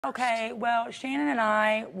Okay, well, Shannon and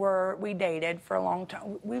I we dated for a long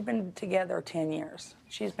time. We've been together 10 years.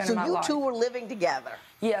 She's been in my life. So you two were living together?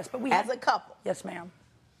 Yes, but we as a couple? Yes, ma'am.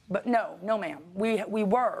 But no, ma'am. We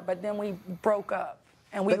were, but then we broke up.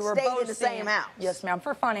 And we were stayed both in the same house? Yes, ma'am,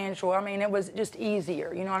 for financial. I mean, it was just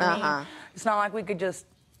easier, you know what I mean? It's not like we could just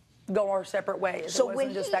go our separate ways. So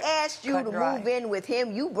when he asked you to move in with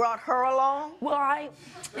him, you brought her along? Well,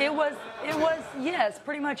 it was, yes,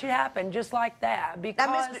 pretty much it happened just like that.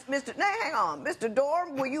 Because now, hang on. Mr.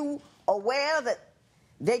 Dourm, were you aware that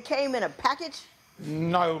they came in a package?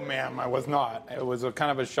 No, ma'am, I was not. It was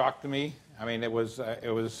kind of a shock to me. I mean, it was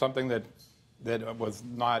something that was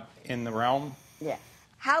not in the realm. Yeah.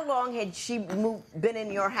 How long had she been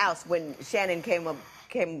in your house when Shannon came about?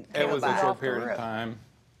 It was a short period of time.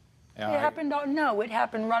 Yeah, it happened right off the rip. It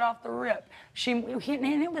happened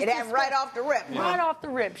right off the rip. Right off the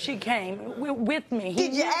rip, she came with me.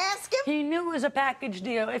 Did you ask him? He knew it was a package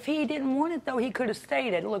deal. If he didn't want it, though, he could have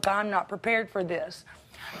stated, "Look, I'm not prepared for this."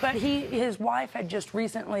 But his wife had just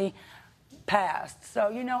recently passed, so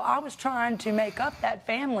I was trying to make up that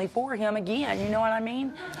family for him again. You know what I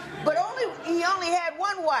mean? But he only had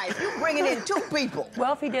one wife. You bringing in two people.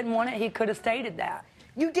 Well, if he didn't want it, he could have stated that.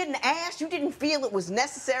 You didn't ask? You didn't feel it was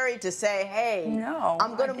necessary to say, hey, no,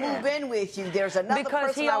 I'm going to move in with you. There's another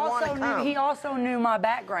person I want to come. He also knew my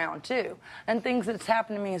background, too, and things that's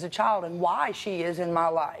happened to me as a child and why she is in my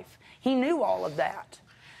life. He knew all of that.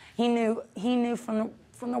 He knew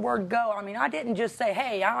from the word go. I mean, I didn't just say,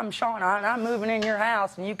 hey, I'm Shauna, and I'm moving in your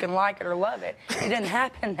house, and you can like it or love it. It didn't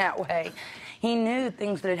happen that way. He knew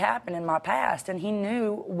things that had happened in my past, and he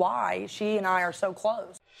knew why she and I are so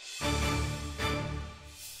close.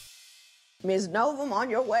 Ms. Novem, on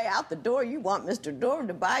your way out the door, you want Mr. Dourm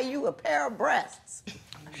to buy you a pair of breasts.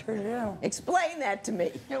 I sure do. Explain that to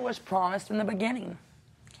me. It was promised in the beginning.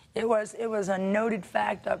 It was a noted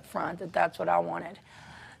fact up front that that's what I wanted.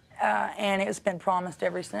 And it's been promised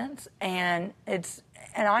ever since. And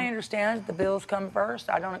I understand that the bills come first.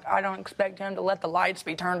 I don't expect him to let the lights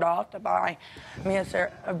be turned off to buy me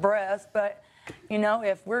a breast. But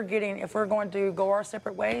if we're going to go our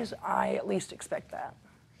separate ways, I at least expect that.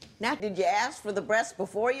 Now, did you ask for the breast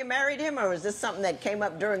before you married him, or is this something that came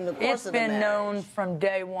up during the course of the marriage? It's been known from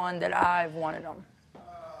day one that I've wanted them.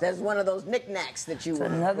 That's one of those knickknacks that you were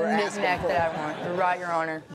asking for. Another knickknack that I want. You're right, Your Honor.